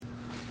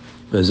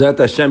Bezat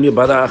Hashem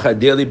Yibarach,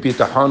 daily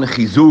bitachon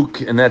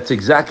chizuk, and that's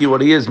exactly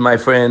what he is, my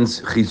friends.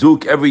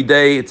 Chizuk every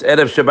day. It's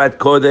Erev Shabbat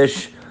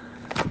Kodesh,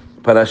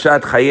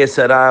 Parashat Chayei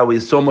Sarah. We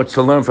have so much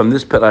to learn from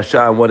this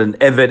parasha and what an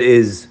Eved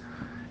is.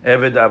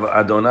 Eved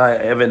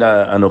Adonai, Eved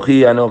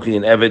Anochi, and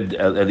Eved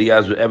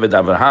Eliezer, Eved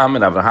Avraham,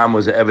 and Avraham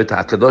was Eved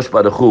HaKadosh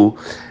Baruch Hu.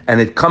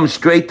 And it comes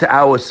straight to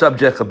our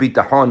subject of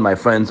bitachon, my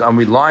friends. I'm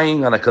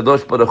relying on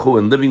HaKadosh Baruch Hu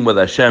and living with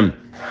Hashem.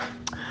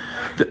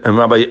 And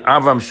Rabbi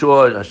Avram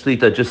Shor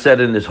Shlita just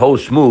said in his whole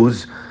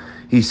shmooze,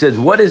 he says,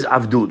 what is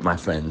avdut, my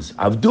friends?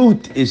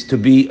 Avdut is to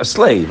be a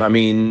slave. I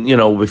mean,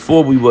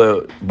 before we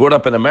were brought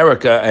up in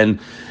America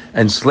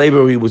and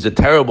slavery was a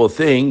terrible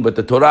thing, but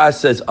the Torah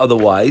says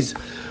otherwise.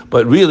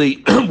 But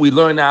really, we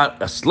learn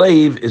out a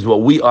slave is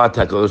what we are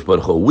to HaKadosh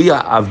Baruch Hu. We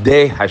are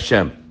avdei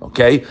Hashem,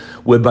 okay?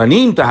 We're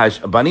banim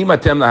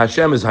atem la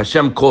Hashem, as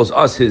Hashem calls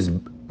us his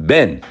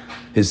ben,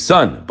 his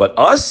son. But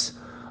us,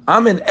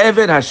 I'm an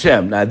Eved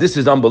Hashem. Now, this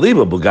is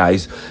unbelievable,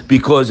 guys,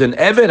 because an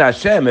Eved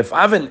Hashem, if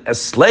I'm a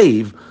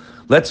slave,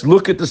 let's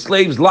look at the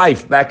slave's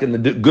life back in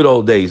the good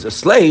old days. A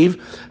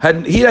slave,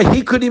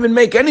 he couldn't even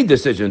make any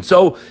decision.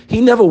 So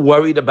he never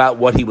worried about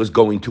what he was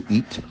going to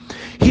eat.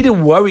 He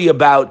didn't worry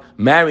about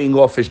marrying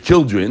off his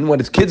children. When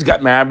his kids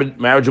got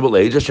marriageable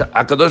age,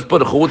 HaKadosh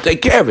Baruch Hu would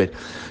take care of it.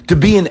 To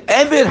be an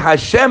Eved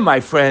Hashem, my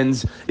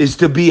friends, is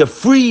to be a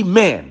free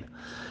man.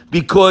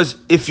 Because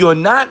if you're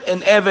not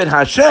an Eved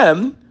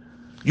Hashem,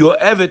 you're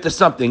eved to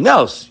something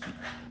else.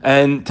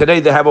 And today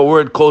they have a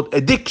word called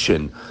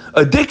addiction.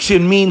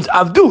 Addiction means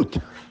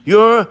avdut.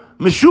 You're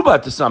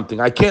meshuba to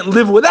something. I can't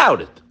live without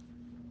it.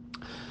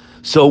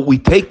 So we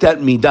take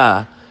that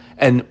midah,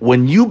 and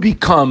when you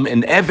become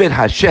an eved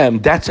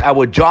Hashem, that's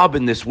our job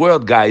in this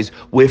world, guys.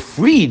 We're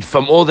freed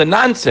from all the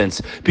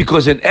nonsense,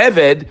 because an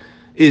eved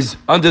is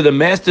under the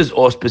master's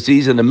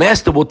auspices, and the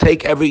master will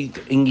take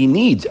everything he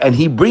needs. And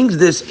he brings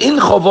this in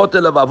Chovot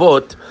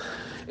Elavavot.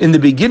 In the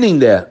beginning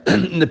there,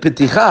 in the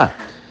Peticha,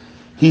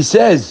 he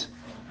says,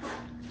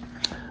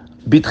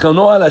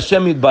 Bitchano al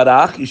Hashem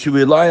yitbarach, you should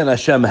rely on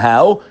Hashem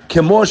how?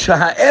 Kemo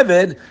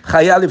shaha'eved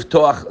chaya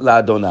livtoach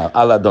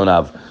al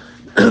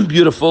adonav.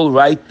 Beautiful,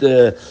 right?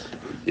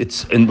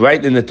 It's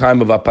right in the time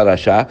of our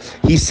parasha.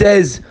 He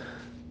says,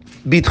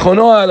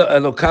 Bitchano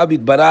al Elokav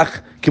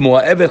yitbarach,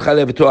 kemo ha'eved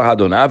chaya livtoach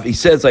adonav. He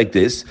says like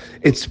this,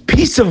 it's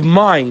peace of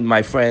mind,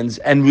 my friends,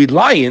 and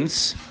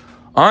reliance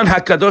on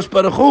HaKadosh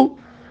Baruch Hu,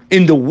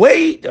 in the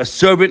way a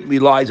servant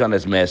relies on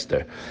his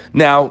master.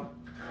 Now,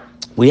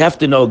 we have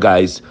to know,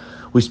 guys,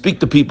 we speak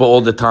to people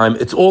all the time,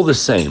 it's all the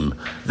same.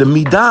 The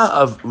midah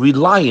of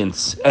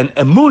reliance and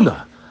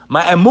emunah,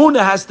 my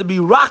emunah has to be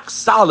rock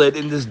solid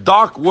in this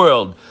dark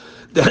world,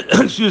 that,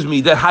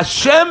 that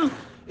Hashem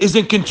is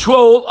in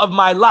control of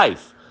my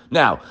life.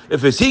 Now,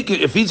 if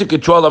he's in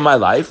control of my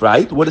life,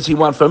 right, what does he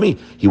want from me?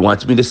 He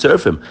wants me to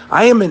serve him.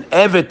 I am an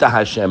eved to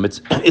Hashem.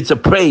 It's a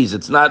praise.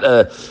 It's not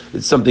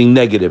it's something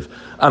negative.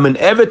 I'm an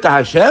eved to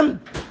Hashem,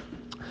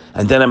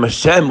 and then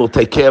Hashem will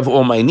take care of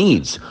all my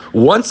needs.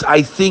 Once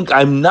I think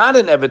I'm not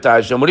an eved to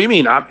Hashem, what do you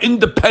mean? I'm an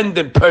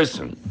independent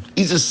person.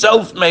 He's a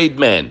self-made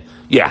man.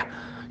 Yeah.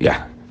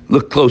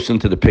 Look close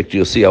into the picture.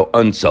 You'll see how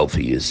unself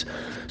he is.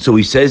 So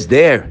he says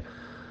there,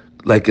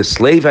 like a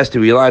slave has to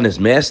rely on his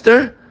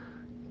master,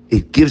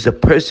 it gives a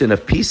person a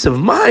peace of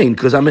mind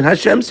because I'm in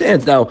Hashem's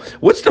hands. Now,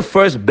 what's the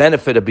first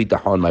benefit of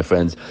bitachon, my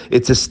friends?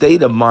 It's a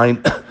state of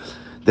mind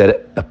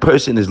that a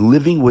person is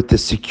living with the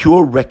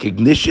secure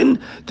recognition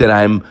that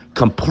I'm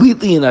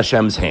completely in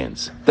Hashem's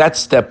hands. That's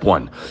step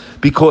one.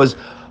 Because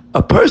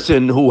a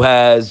person who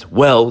has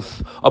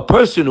wealth, a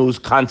person who's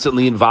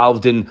constantly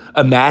involved in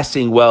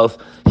amassing wealth,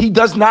 he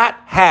does not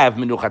have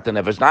menuchat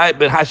nefesh.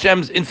 But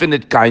Hashem's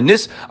infinite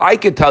kindness, I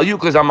can tell you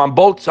because I'm on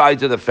both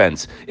sides of the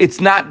fence. It's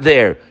not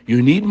there.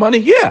 You need money?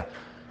 Yeah.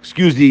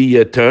 Excuse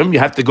the term, you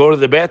have to go to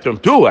the bathroom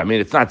too. I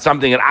mean, it's not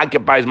something that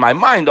occupies my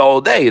mind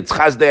all day. It's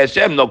Chazdei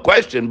Hashem, no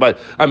question. But,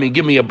 I mean,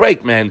 give me a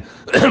break, man.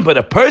 But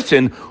a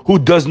person who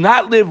does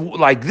not live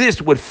like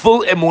this with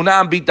full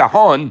emunah and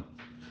bitachon,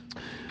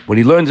 when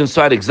he learns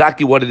inside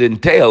exactly what it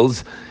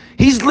entails,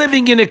 he's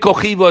living in a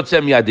kochi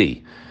v'otzem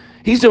yadi.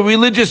 He's a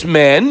religious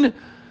man,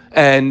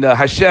 and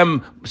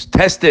Hashem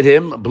tested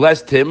him,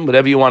 blessed him,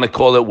 whatever you want to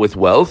call it, with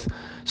wealth.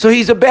 So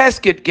he's a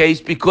basket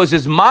case because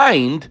his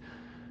mind,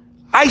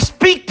 I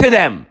speak to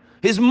them.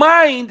 His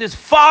mind is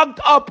fogged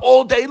up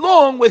all day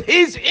long with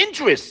his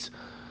interests.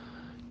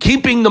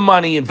 Keeping the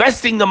money,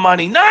 investing the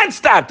money,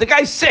 nonstop. The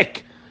guy's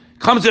sick.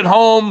 Comes at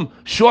home,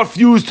 short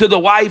fuse to the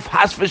wife,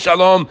 has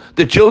v'shalom.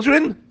 The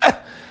children?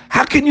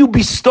 How can you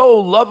bestow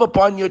love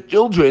upon your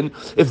children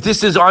if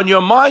this is on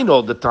your mind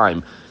all the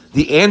time?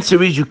 The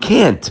answer is you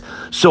can't.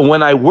 So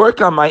when I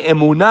work on my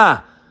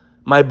emunah,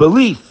 my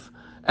belief,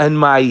 and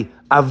my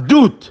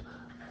avdut,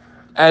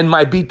 and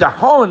my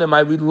bitachon, and my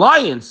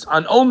reliance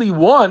on only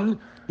one,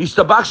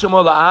 Yishtabach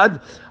Shemo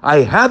La'ad, I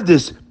have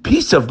this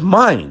peace of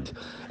mind,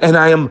 and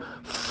I am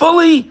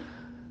fully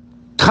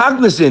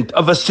cognizant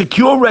of a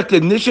secure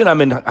recognition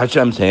I'm in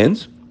Hashem's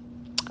hands.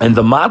 And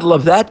the model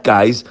of that,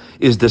 guys,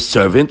 is the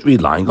servant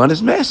relying on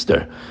his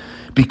master.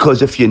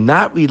 Because if you're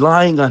not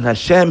relying on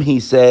Hashem, he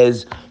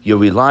says, you're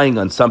relying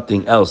on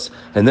something else.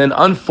 And then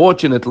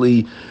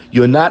unfortunately,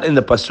 you're not in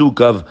the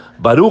pasuk of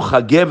Baruch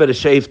HaGever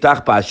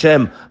Sheyiftach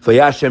B'Hashem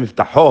V'Yashem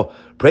Yiftacho.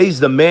 Praise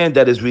the man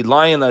that is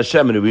relying on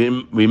Hashem.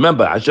 And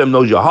remember, Hashem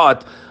knows your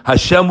heart.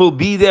 Hashem will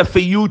be there for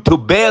you to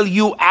bail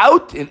you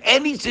out in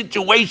any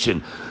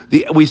situation.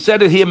 We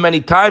said it here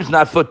many times,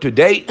 not for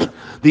today.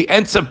 The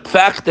answer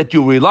fact that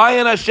you rely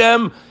on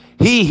Hashem,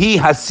 he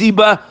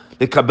hasiba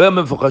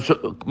lekabel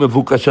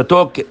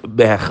mevukashato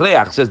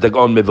behechleach, says the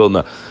Gaon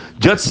Mevilna.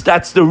 Just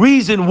that's the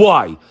reason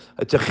why.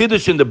 It's a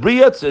chiddush in the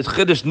Bria, it's a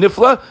chiddush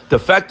nifla. The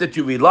fact that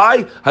you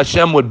rely,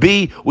 Hashem would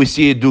be. We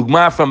see a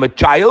dugma from a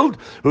child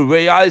who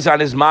relies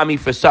on his mommy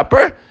for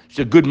supper. She's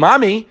a good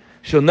mommy.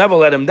 She'll never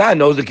let him down.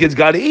 Knows the kid's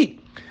got to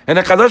eat. And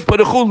the Kadosh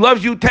Baruch Hu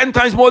loves you 10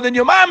 times more than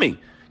your mommy.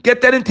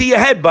 Get that into your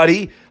head,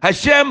 buddy.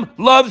 Hashem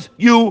loves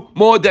you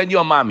more than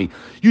your mommy.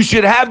 You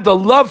should have the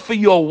love for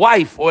your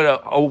wife, or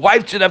a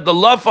wife should have the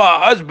love for her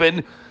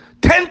husband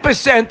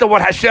 10% of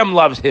what Hashem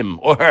loves him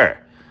or her.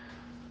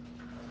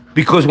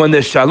 Because when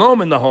there's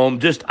shalom in the home,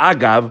 just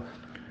agav,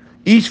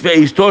 ish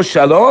ve'ishto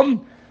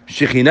shalom,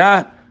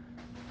 shekhinah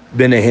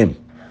benehim.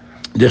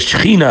 The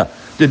shekhinah,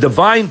 the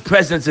divine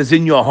presence is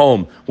in your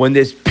home. When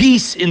there's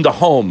peace in the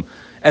home,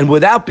 and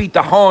without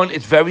bitachon,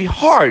 it's very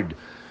hard.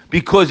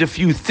 Because if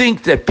you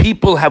think that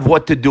people have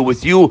what to do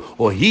with you,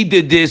 or he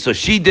did this, or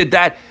she did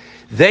that,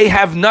 they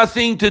have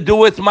nothing to do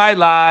with my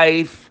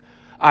life.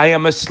 I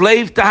am a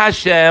slave to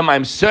Hashem.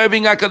 I'm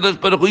serving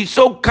HaKadosh Baruch Hu. He's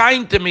so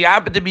kind to me. I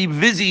happen to be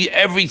busy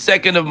every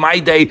second of my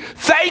day,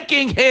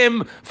 thanking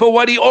him for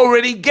what he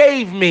already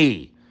gave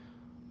me.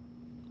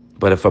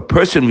 But if a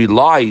person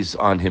relies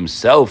on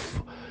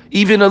himself,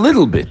 even a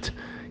little bit,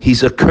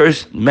 he's a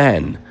cursed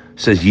man,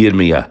 says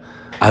Yirmiyah.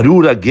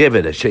 Arura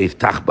gever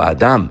sheyiftach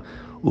ba'adam.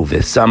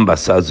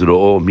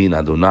 Min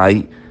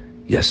Adonai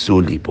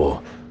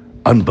Yasul.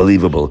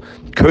 Unbelievable.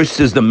 Cursed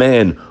is the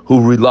man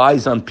who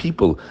relies on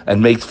people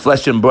and makes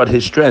flesh and blood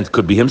his strength,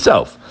 could be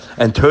himself,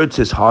 and turns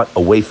his heart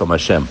away from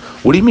Hashem.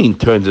 What do you mean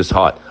turns his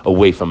heart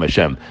away from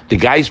Hashem? The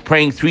guy's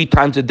praying 3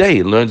 times a day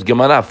and learns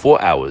Gemara 4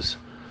 hours.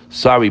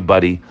 Sorry,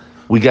 buddy.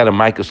 We got a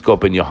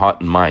microscope in your heart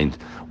and mind.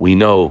 We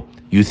know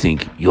you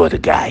think you're the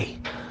guy.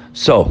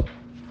 So,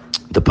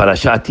 the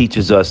parasha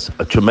teaches us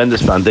a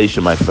tremendous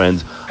foundation, my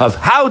friends, of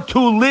how to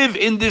live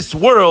in this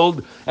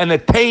world and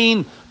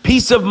attain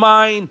peace of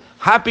mind,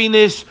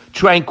 happiness,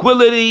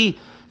 tranquility,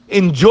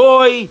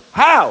 enjoy.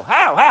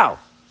 How?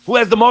 Who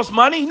has the most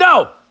money?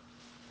 No.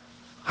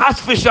 Has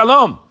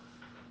v'shalom.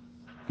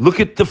 Look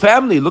at the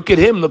family. Look at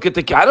him. Look at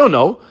I don't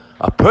know.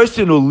 A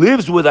person who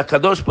lives with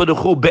HaKadosh Baruch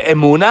Hu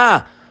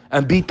be'emunah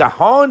and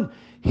bitachon,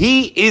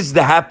 he is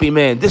the happy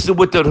man. This is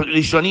what the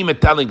Rishonim are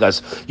telling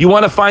us. You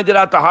want to find it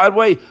out the hard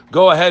way?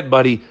 Go ahead,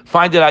 buddy.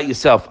 Find it out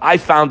yourself. I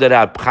found it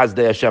out.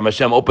 Chazdei Hashem.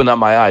 Hashem opened up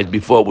my eyes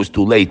before it was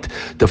too late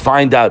to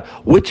find out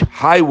which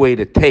highway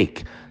to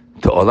take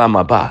to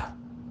Olam Haba.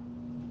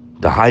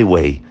 The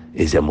highway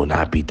is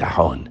Emunah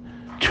Bitachon.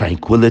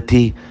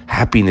 Tranquility,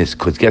 happiness.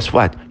 Because guess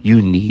what?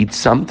 You need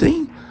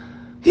something?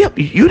 Yeah,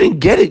 you didn't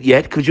get it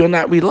yet because you're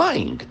not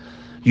relying.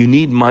 You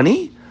need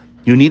money.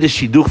 You need a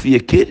shidduch for your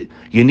kid.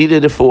 You need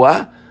a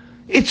refuah.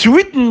 It's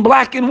written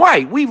black and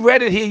white. We've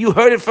read it here. You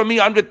heard it from me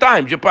 100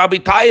 times. You're probably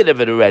tired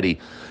of it already.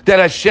 That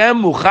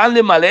Hashem mukhan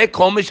limaleh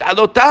kol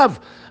mish'alotav.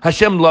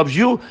 Hashem loves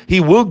you. He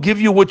will give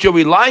you what you're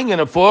relying on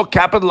it for,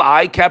 capital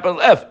I,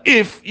 capital F,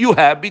 if you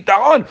have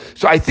bitachon.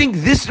 So I think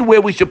this is where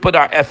we should put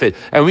our effort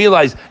and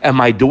realize, am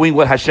I doing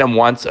what Hashem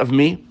wants of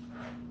me?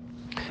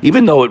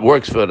 Even though it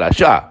works for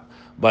Rasha.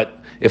 But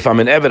if I'm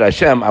an Eved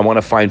Hashem, I want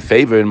to find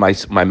favor in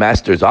my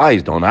master's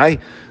eyes, don't I?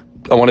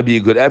 I want to be a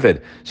good Eved.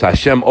 So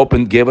Hashem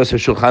gave us a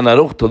Shulchan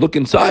Aruch to look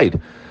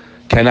inside.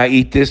 Can I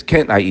eat this?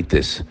 Can't I eat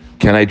this?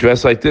 Can I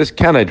dress like this?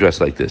 Can I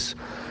dress like this?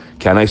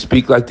 Can I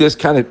speak like this?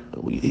 Can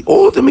I?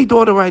 All the me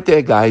daughter right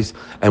there, guys.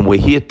 And we're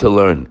here to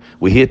learn.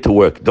 We're here to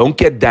work. Don't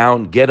get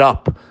down. Get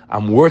up.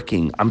 I'm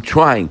working. I'm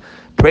trying.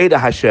 Pray to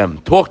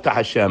Hashem. Talk to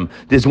Hashem.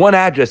 There's one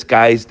address,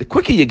 guys. The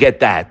quicker you get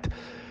that,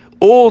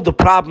 all the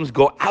problems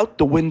go out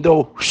the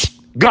window.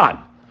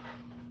 Gone.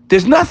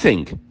 There's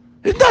nothing.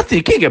 There's nothing.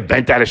 You can't get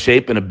bent out of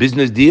shape in a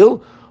business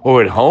deal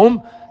or at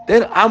home.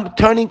 Then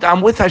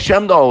I'm with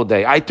Hashem the whole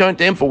day. I turn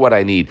to him for what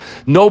I need.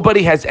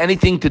 Nobody has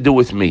anything to do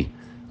with me.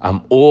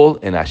 I'm all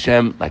in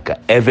Hashem like a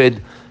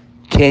Eved.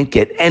 Can't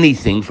get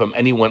anything from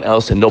anyone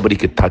else and nobody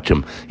could touch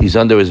him. He's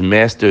under his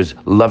master's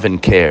love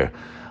and care.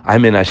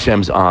 I'm in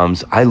Hashem's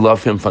arms. I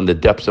love him from the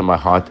depths of my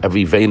heart,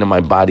 every vein of my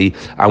body.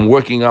 I'm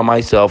working on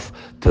myself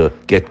to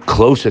get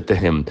closer to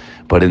him.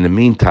 But in the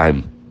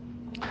meantime,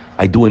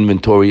 I do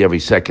inventory every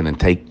second and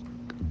take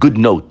good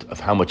note of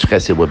how much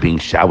chesed we're being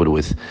showered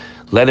with.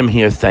 Let him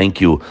hear thank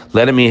you.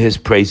 Let him hear his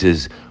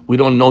praises. We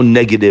don't know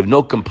negative,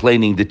 no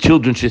complaining. The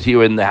children should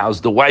hear it in the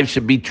house. The wife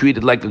should be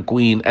treated like a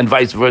queen, and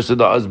vice versa,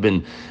 the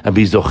husband. And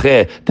be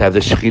zocher to have the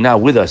Shekhinah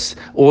with us.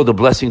 All the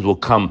blessings will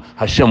come.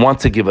 Hashem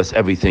wants to give us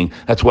everything.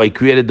 That's why he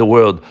created the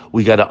world.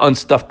 We got to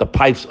unstuff the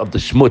pipes of the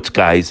schmutz,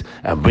 guys,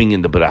 and bring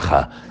in the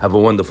bracha. Have a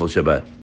wonderful Shabbat.